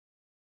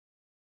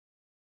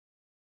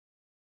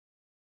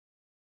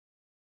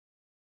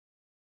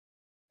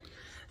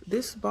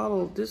This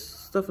bottle, this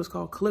stuff is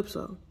called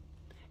Calypso.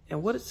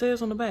 And what it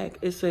says on the back,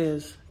 it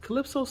says,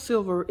 Calypso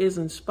Silver is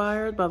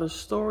inspired by the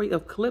story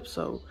of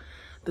Calypso,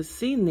 the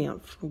sea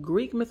nymph from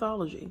Greek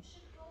mythology.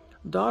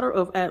 Daughter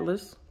of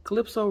Atlas,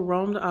 Calypso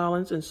roamed the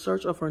islands in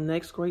search of her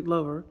next great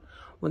lover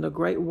when the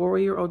great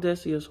warrior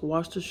Odysseus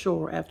washed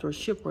ashore after a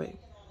shipwreck.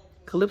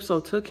 Calypso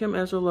took him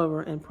as her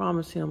lover and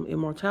promised him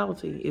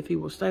immortality if he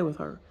would stay with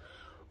her.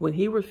 When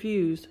he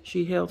refused,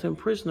 she held him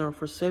prisoner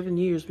for 7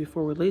 years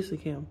before releasing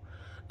him.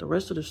 The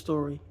rest of the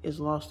story is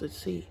lost at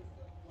sea.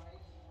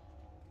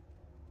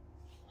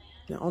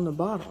 Now on the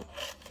bottom,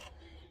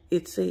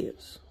 it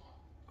says,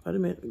 wait a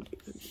minute,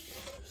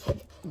 it's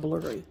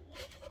blurry.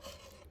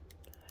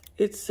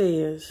 It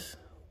says,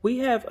 we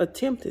have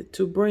attempted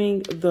to bring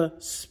the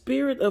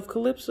spirit of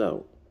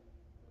Calypso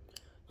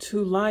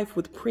to life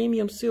with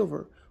premium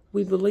silver.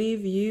 We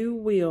believe you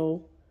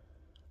will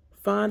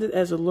find it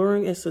as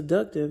alluring and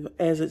seductive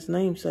as its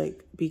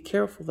namesake. Be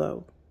careful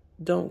though.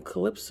 Don't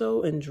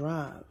Calypso and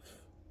drive.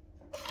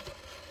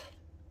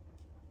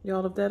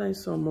 Y'all, if that ain't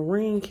some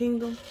Marine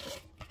Kingdom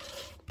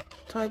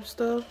type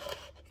stuff,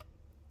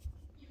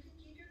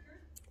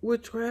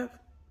 witchcraft,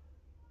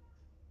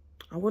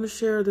 I want to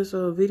share this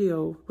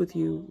video with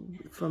you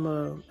from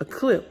a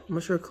clip. I'm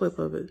going to share a clip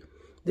of it.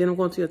 Then I'm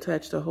going to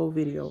attach the whole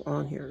video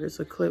on here. It's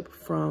a clip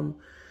from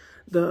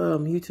the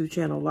YouTube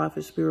channel Life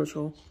is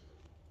Spiritual.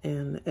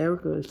 And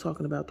Erica is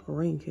talking about the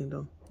Marine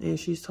Kingdom. And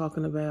she's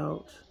talking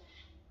about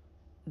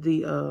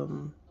the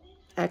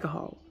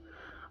alcohol.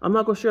 I'm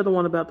not going to share the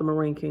one about the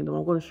Marine Kingdom.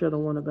 I'm going to share the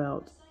one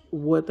about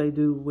what they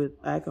do with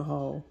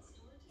alcohol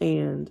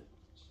and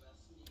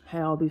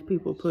how these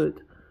people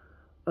put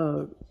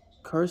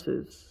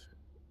curses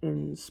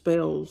and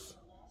spells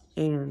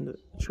and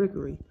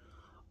trickery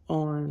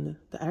on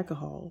the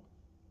alcohol.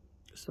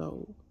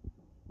 So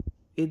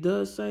it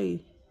does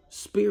say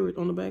spirit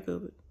on the back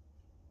of it.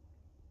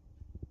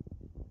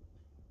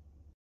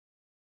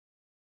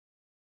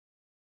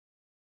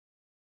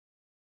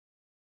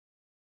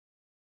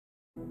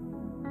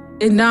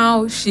 And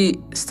now she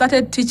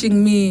started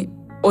teaching me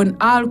on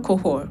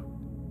alcohol.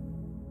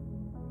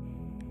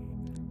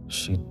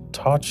 She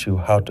taught you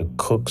how to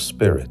cook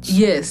spirits.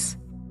 Yes.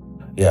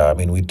 Yeah, I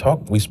mean,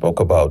 we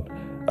spoke about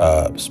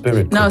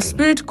spirit cooking. Now,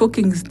 spirit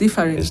cooking is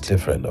different. It's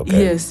different,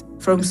 okay. Yes,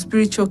 from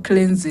spiritual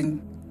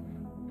cleansing.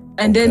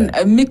 And then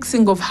a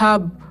mixing of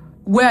herb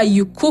where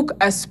you cook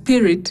a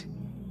spirit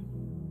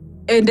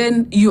and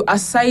then you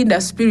assign a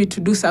spirit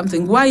to do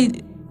something.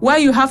 Why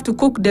you have to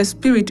cook the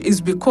spirit is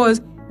because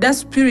that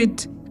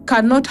spirit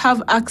cannot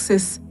have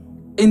access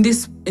on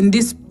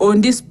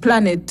this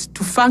planet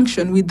to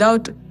function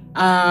without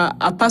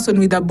a person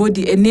with a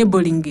body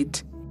enabling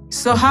it.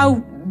 So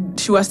how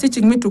she was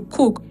teaching me to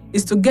cook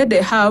is to get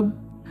the herb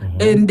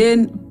and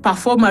then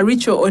perform a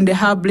ritual on the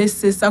herb. Let's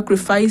say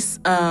sacrifice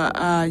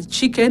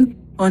chicken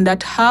on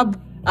that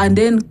herb and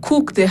then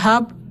cook the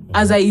herb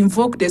as I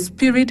invoke the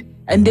spirit,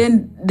 and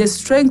then the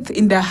strength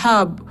in the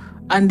herb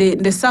and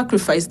the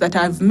sacrifice that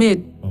I've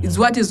made is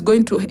what is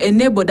going to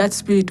enable that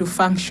spirit to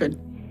function.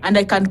 And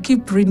I can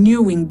keep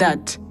renewing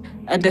that.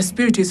 And the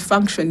spirit is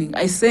functioning.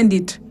 I send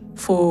it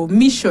for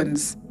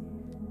missions.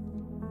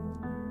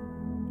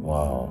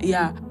 Wow.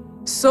 Yeah.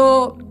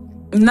 So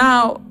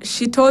now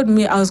she told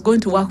me I was going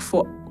to work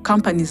for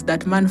companies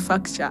that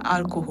manufacture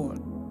alcohol.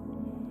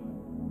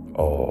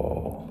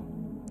 Oh.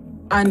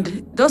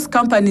 And those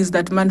companies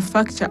that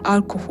manufacture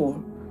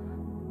alcohol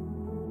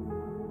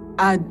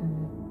are,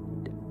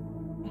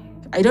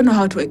 I don't know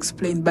how to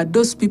explain, but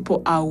those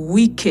people are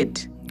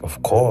wicked.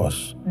 Of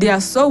course. They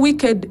are so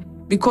wicked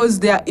because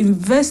they are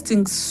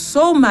investing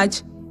so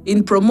much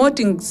in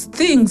promoting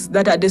things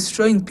that are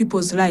destroying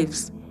people's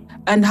lives.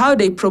 And how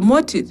they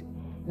promote it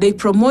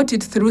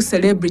through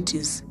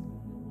celebrities.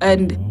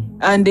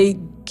 And they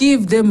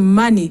give them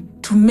money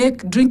to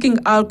make drinking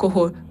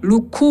alcohol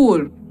look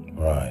cool.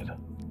 Right.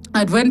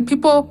 And when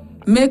people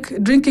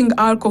make drinking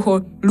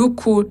alcohol look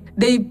cool,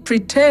 they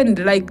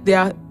pretend like they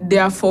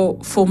are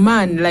for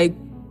man. Like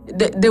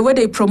the way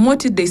they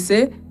promote it, they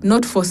say,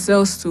 not for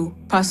sales to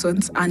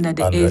persons under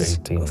the age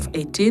 18. of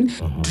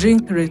 18.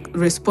 Drink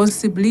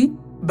responsibly,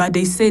 but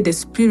they say the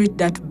spirit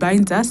that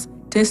binds us,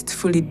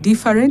 tastefully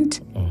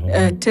different,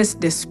 taste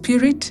the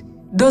spirit.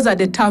 Those are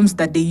the terms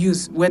that they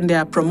use when they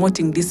are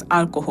promoting this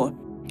alcohol.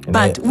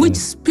 But which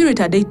spirit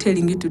are they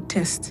telling you to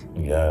test?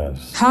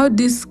 Yes. How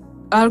these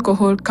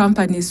alcohol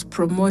companies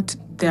promote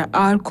their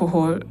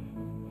alcohol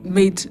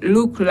may it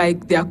look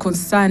like they are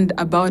concerned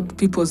about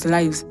people's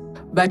lives,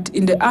 but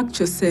in the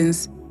actual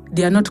sense,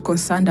 they are not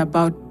concerned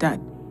about that.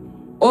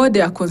 All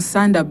they are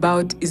concerned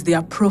about is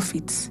their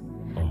profits.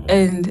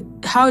 And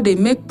how they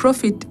make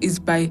profit is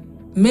by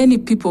many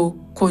people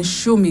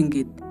consuming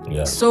it.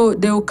 Yeah. So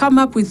they will come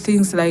up with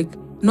things like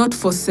not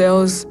for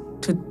sales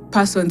to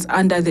persons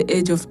under the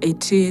age of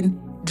 18,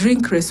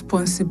 drink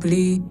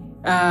responsibly,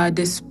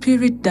 the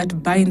spirit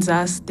that binds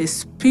us,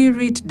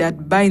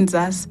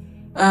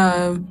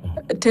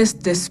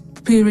 taste the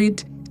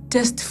spirit,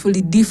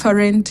 tastefully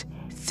different,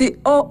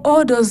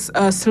 all those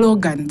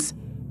slogans.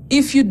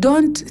 If you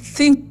don't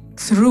think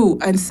through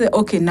and say,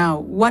 okay, now,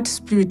 what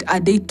spirit are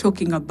they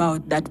talking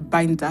about that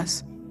binds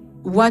us?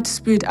 What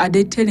spirit are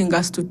they telling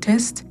us to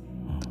test?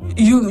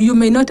 You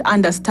may not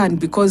understand,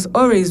 because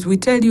always we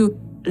tell you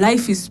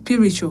life is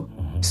spiritual.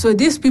 So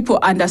these people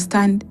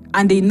understand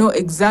and they know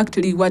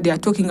exactly what they are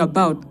talking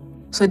about.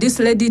 So this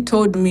lady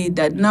told me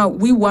that now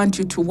we want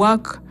you to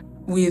work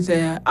with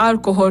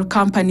alcohol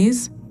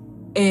companies,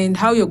 and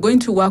how you're going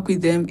to work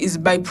with them is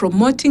by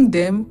promoting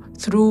them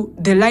through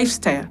the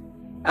lifestyle.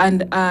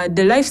 And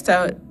the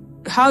lifestyle,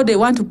 how they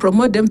want to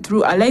promote them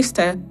through a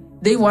lifestyle,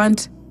 they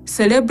want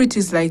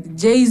celebrities like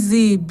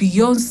Jay-Z,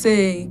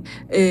 Beyonce,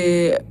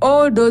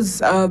 all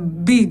those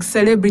big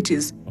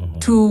celebrities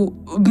to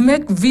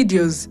make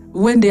videos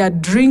when they are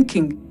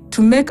drinking,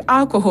 to make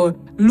alcohol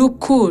look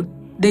cool.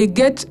 They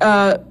get, they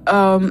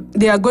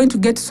are going to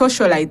get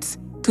socialites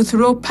to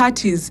throw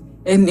parties,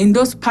 and in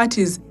those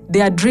parties,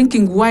 they are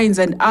drinking wines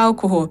and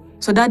alcohol,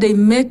 so that they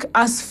make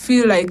us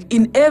feel like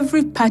in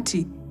every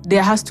party,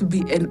 there has to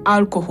be an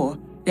alcohol.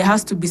 There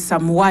has to be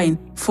some wine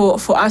for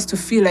us to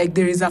feel like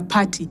there is a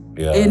party.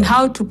 Yeah. And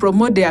how to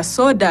promote their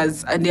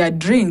sodas and their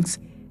drinks,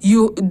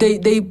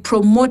 they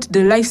promote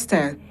the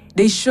lifestyle.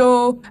 They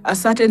show a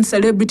certain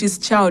celebrity's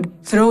child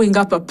throwing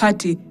up a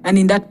party, and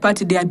in that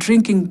party they are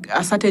drinking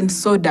a certain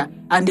soda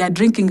and they are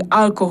drinking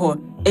alcohol.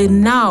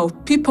 And now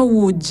people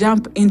will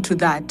jump into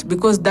that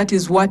because that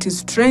is what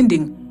is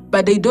trending.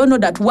 But they don't know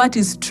that what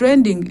is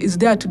trending is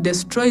there to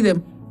destroy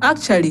them.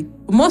 Actually,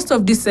 most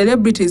of these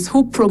celebrities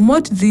who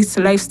promote this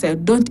lifestyle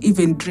don't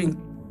even drink.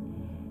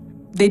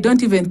 They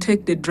don't even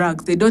take the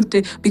drugs. They don't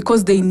take,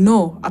 because they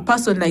know, a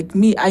person like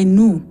me, I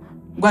knew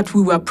what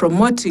we were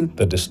promoting.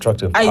 The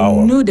destructive power.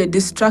 I knew the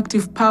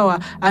destructive power,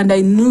 and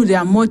I knew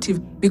their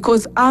motive,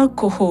 because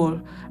alcohol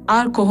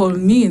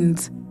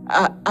means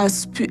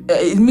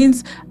it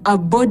means a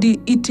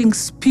body-eating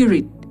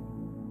spirit.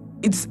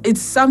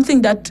 It's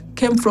something that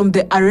came from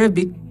the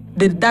Arabic.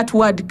 That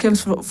word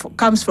comes from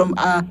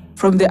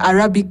the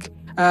Arabic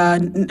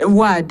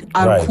word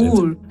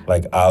al-Qul. Right,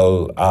 like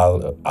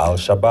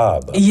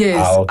al-Shabaab.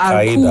 Yes,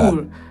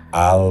 Al-Qaeda.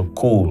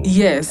 Al-Qul.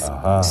 Yes.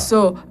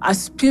 So a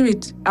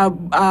spirit,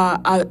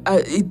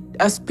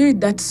 a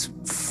spirit that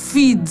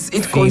feeds,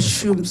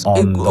 consumes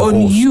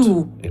on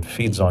you. It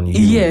feeds on you.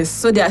 Yes.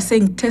 So they are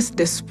saying, test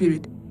the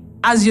spirit.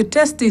 As you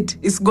test it,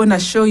 it's gonna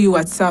show you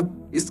what's up.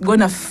 It's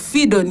gonna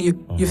feed on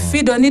you. You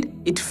feed on it,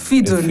 it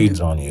feeds on you. It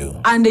feeds on you.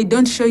 And they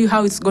don't show you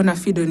how it's gonna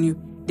feed on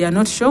you. They are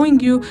not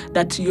showing you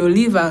that your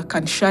liver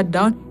can shut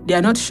down. They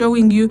are not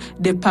showing you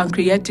the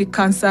pancreatic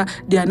cancer.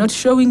 They are not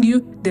showing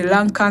you the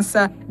lung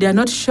cancer. They are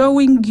not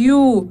showing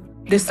you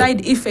the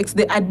side effects,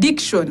 the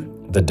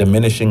addiction. The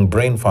diminishing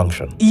brain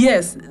function.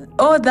 Yes,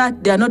 all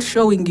that they are not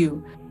showing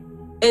you.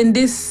 And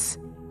this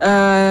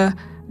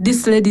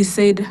lady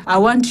said, I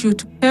want you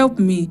to help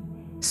me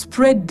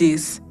spread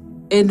this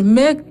and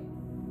make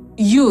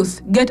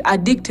youth get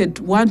addicted,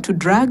 to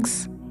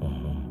drugs,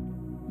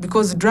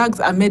 because drugs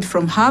are made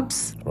from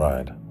herbs.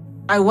 Right.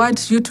 I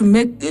want you to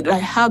make it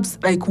like herbs,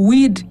 like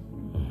weed.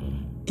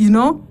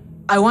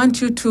 I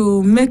want you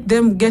to make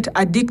them get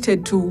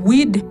addicted to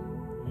weed,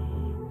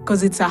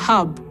 because it's a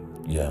herb.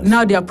 Yes.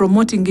 Now they are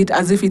promoting it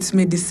as if it's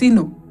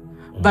medicinal.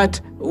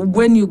 But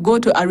when you go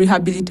to a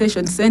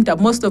rehabilitation center,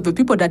 most of the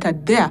people that are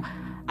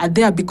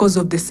there because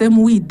of the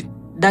same weed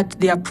that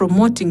they are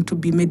promoting to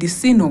be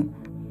medicinal.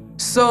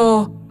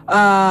 So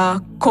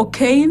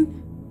cocaine,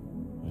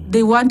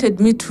 they wanted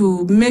me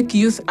to make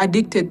youth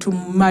addicted to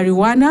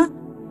marijuana.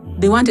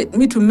 They wanted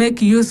me to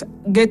make youth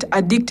get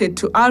addicted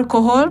to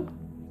alcohol,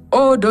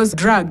 all those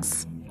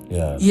drugs.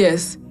 Yes.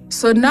 Yes.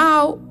 So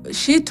now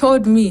she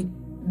told me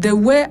the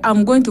way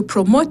I'm going to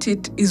promote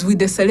it is with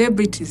the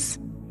celebrities.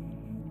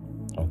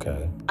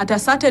 Okay. At a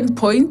certain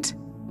point,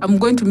 I'm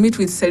going to meet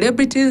with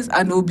celebrities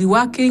and we'll be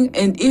working.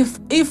 And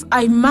if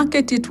I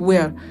market it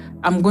well,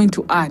 I'm going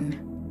to earn.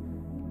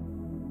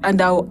 And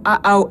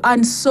I'll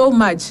earn so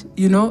much,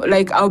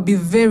 like I'll be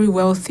very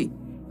wealthy,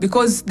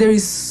 because there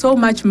is so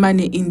much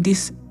money in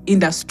this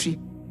industry,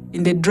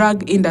 in the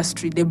drug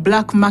industry, the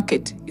black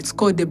market. It's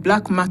called the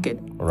black market.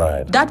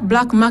 Right. That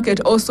black market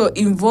also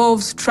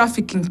involves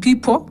trafficking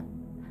people,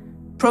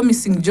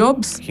 promising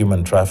jobs.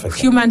 Human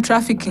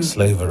trafficking.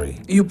 Slavery.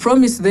 You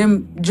promise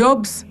them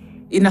jobs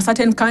in a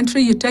certain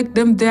country, you take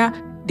them there,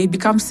 they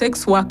become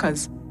sex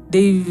workers.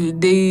 They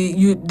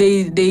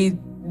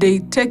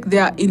take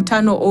their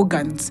internal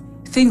organs,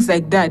 things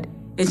like that.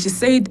 And she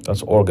said,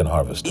 that's organ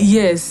harvesting.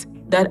 Yes,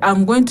 that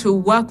I'm going to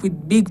work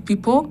with big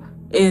people,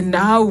 and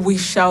how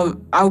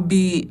I'll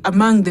be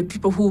among the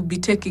people who will be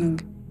taking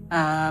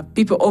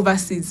people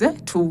overseas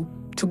to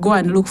go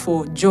and look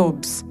for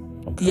jobs.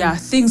 Okay. Yeah,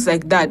 things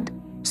like that.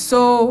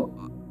 So,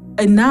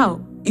 and now,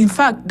 in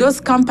fact,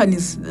 those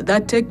companies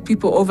that take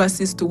people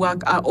overseas to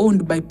work are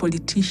owned by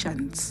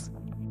politicians.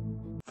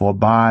 For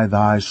by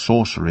thy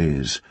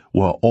sorceries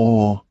were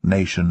all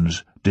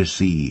nations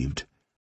deceived.